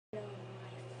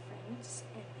guys,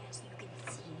 and as you can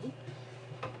see,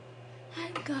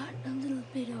 I've got a little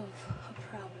bit of a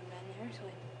problem in there, so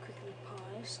I quickly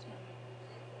paused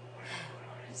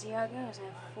and see how it goes. I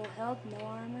have full health, no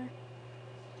armor.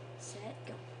 Set,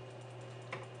 go.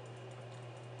 I'm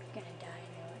gonna die, I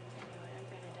know it, I'm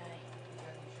gonna die.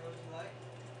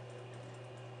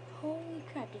 Holy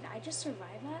crap, did I just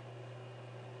survive that?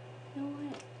 No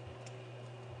way.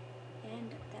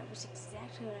 And that was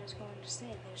exactly what I was going to say.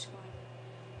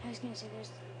 I was going to say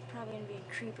there's probably going to be a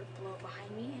creeper below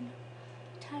behind me, and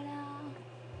ta-da!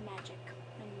 Magic.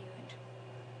 I knew it.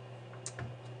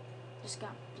 Just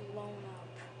got blown up.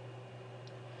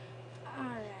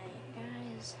 Alright,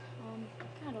 guys.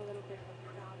 Got a little bit of a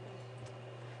problem.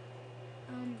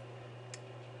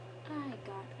 I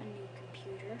got a new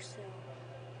computer, so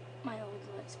my old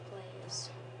Let's Play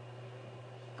is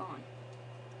gone.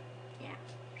 Yeah.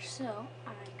 So,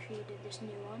 I created this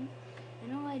new one,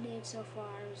 and all I did so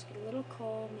far was get a little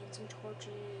coal, made some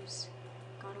torches,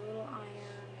 got a little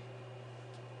iron,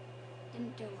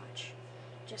 didn't do much,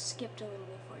 just skipped a little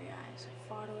bit for you guys. I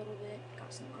fought a little bit,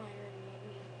 got some iron, made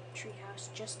me a treehouse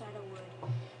just out of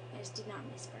wood. I just did not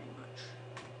miss very much.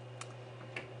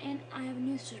 And I have a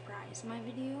new surprise. My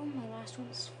last one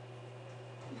was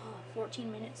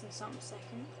 14 minutes and something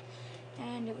seconds,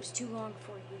 and it was too long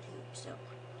for YouTube, so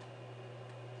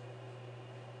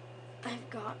I've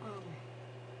got a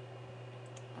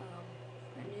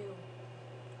new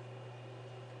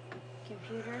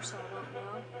computer, so I don't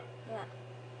know. Yeah,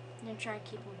 I'm gonna try and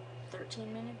keep them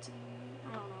 13 minutes.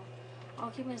 I don't know.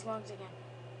 I'll keep them as long as I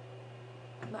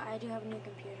can. But I do have a new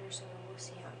computer, so we'll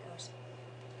see how it goes.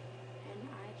 And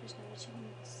I just noticed you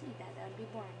can see that. That would be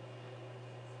boring.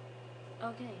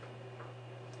 Okay.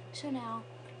 So now,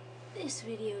 this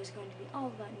video is going to be all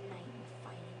about night and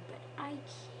fighting, but I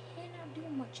cannot do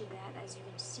much of that, as you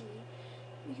can see,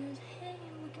 because hey,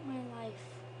 look at my life.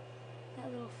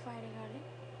 That little fight I got it.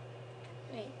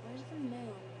 Wait, where's the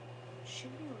moon?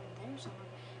 Should be over there somewhere.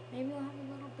 Maybe I'll have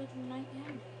a little bit of night and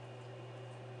day.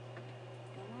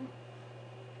 Don't know.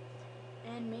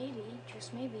 And maybe,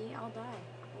 just maybe, I'll die.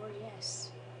 Or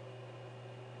yes.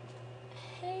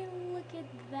 Hey, look at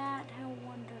that, how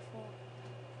wonderful.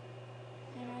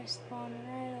 And I spawned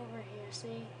right over here,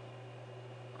 see?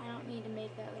 I don't need to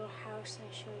make that little house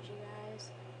I showed you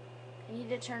guys. I need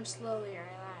to turn slowly or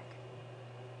I lag.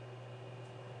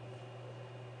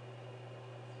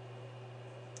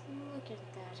 Look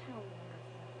at that, how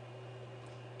wonderful.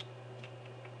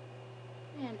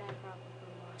 And I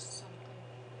probably lost something.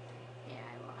 Yeah,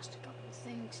 I lost a couple of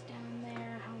things down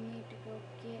there I'll need to go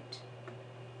get.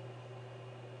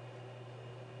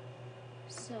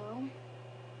 So,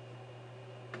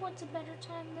 what's a better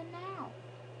time than now?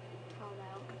 How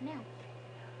about now?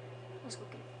 Let's go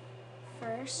get it.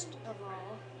 First of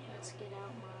all, let's get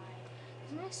out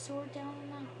is my sword down in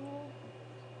that hole?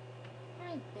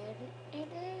 I bet it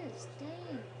is.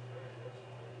 Dang.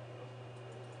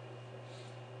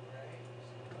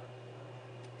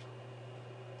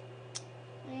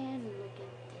 And look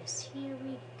at this. Here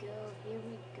we go. Here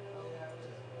we go.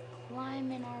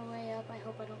 Climbing our way up. I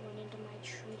hope I don't run into my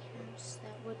treehouse.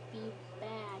 That would be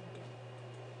bad.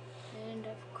 And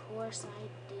of course I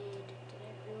did. Did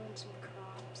I ruin some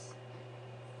crops?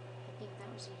 I think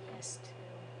that was a yes too.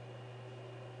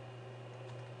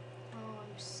 Oh,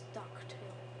 I'm stuck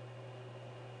too.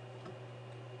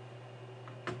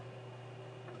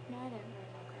 No, I didn't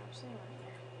ruin no crops. They weren't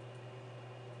there.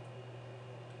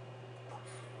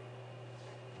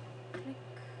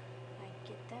 Click. I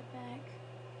get that back.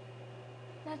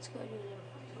 Let's go do a little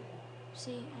fighting.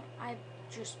 See, I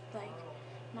just like,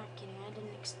 not kidding, I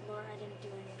didn't explore, I didn't do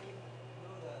anything.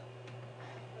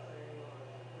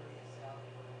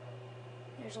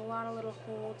 There's a lot of little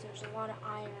holes, there's a lot of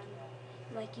iron.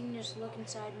 Like, you can just look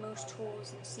inside most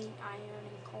holes and see iron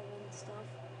and coal and stuff.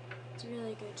 It's a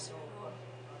really good server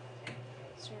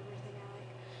thing I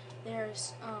like.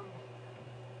 There's,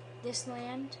 this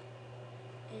land,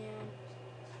 and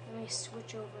let me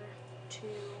switch over to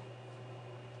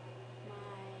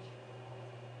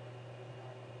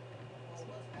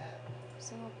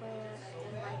single player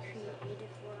and my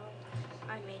creative world.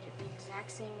 I made it the exact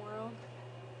same world,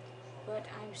 but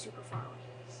I'm super far away.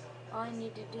 All I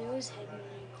need to do is head in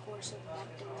the course of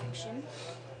that direction,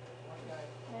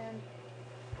 and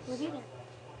we'll be there.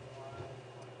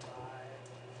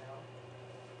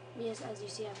 Because as you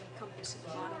see, I have a compass at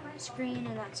the bottom of the screen,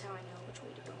 and that's how I know which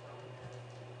way to go.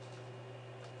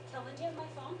 Kelvin, do you have my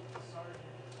phone?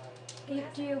 Give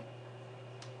it to you.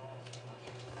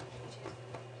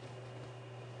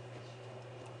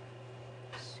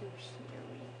 So here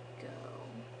we go.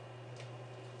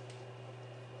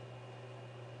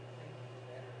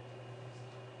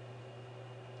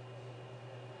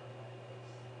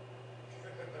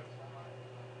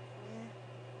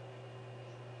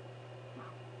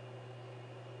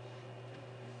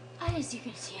 As you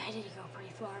can see, I didn't go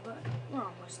pretty far, but we're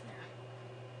almost there.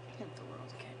 Let the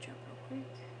world catch up real quick.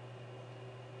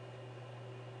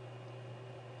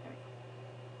 There we go.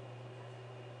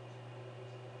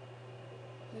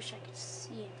 Wish I could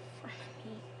see in front of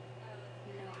me.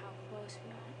 You know how close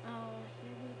we are. Oh,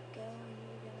 here we go.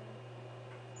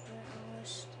 We're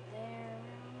almost there.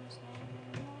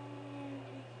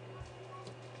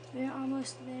 We're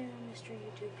almost there, Mr.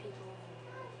 YouTube people.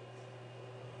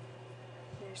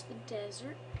 There's the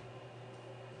desert.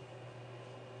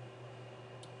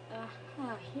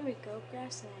 Aha, here we go,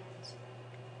 grasslands.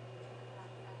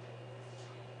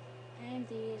 And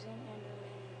these and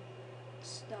Enderman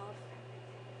stuff.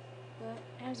 But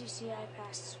as you see, I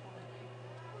passed spawn.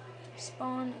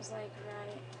 Spawn is like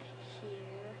right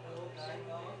here.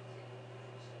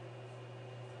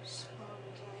 Spawn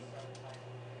is like...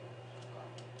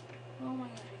 Oh my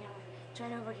gosh, I got one. It's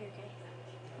right over here, okay?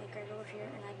 Like right over here,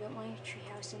 and I built my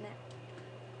treehouse in there.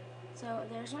 So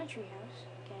there's my treehouse,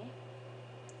 okay?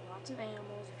 Lots of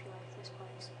animals if you like this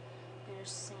place. There's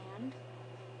sand.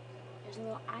 There's a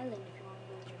little island if you want to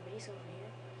build your base over here.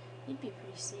 You'd be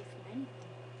pretty safe from anything.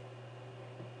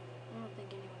 I don't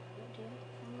think anyone would do.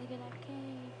 Oh, look at that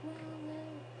cave. Whoa.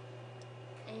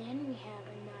 And we have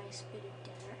a nice bit of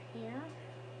desert here.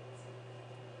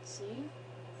 See?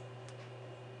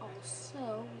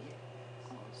 Also, we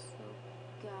also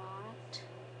got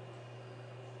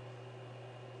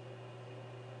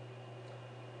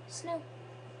snow.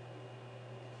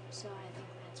 So I think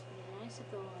that's pretty nice. If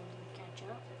the world can catch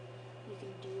up, you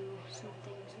can do some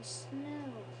things with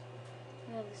snow.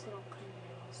 We have this little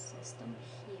canal system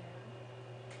here.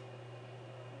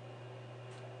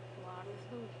 A lot of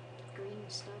the green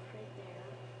stuff right there.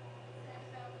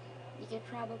 You could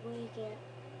probably get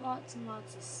lots and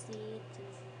lots of seeds, and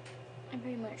I'm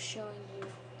pretty much showing you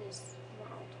this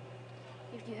world.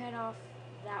 If you head off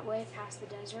that way past the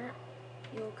desert,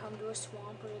 you'll come to a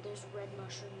swamp where there's red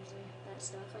mushrooms and that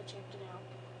stuff. I checked it out.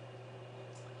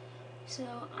 So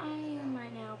I am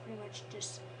right now pretty much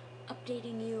just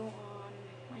updating you on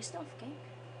my stuff, okay?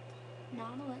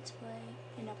 Not a let's play,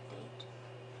 an update.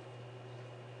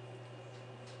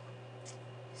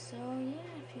 So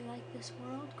yeah, if you like this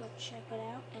world, go check it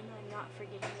out. And I'm not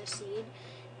forgetting the seed,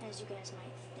 as you guys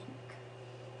might think.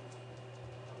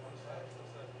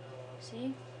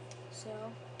 See?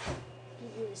 So,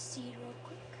 give you the seed real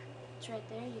quick. It's right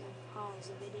there. You can pause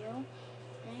the video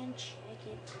and check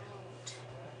it out.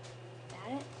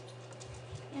 Got it?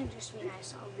 And just be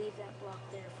nice, I'll leave that block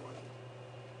there for you.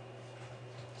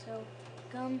 So,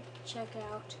 come check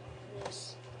out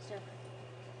this stuff.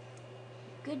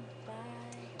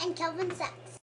 Goodbye. And Kelvin Sachs.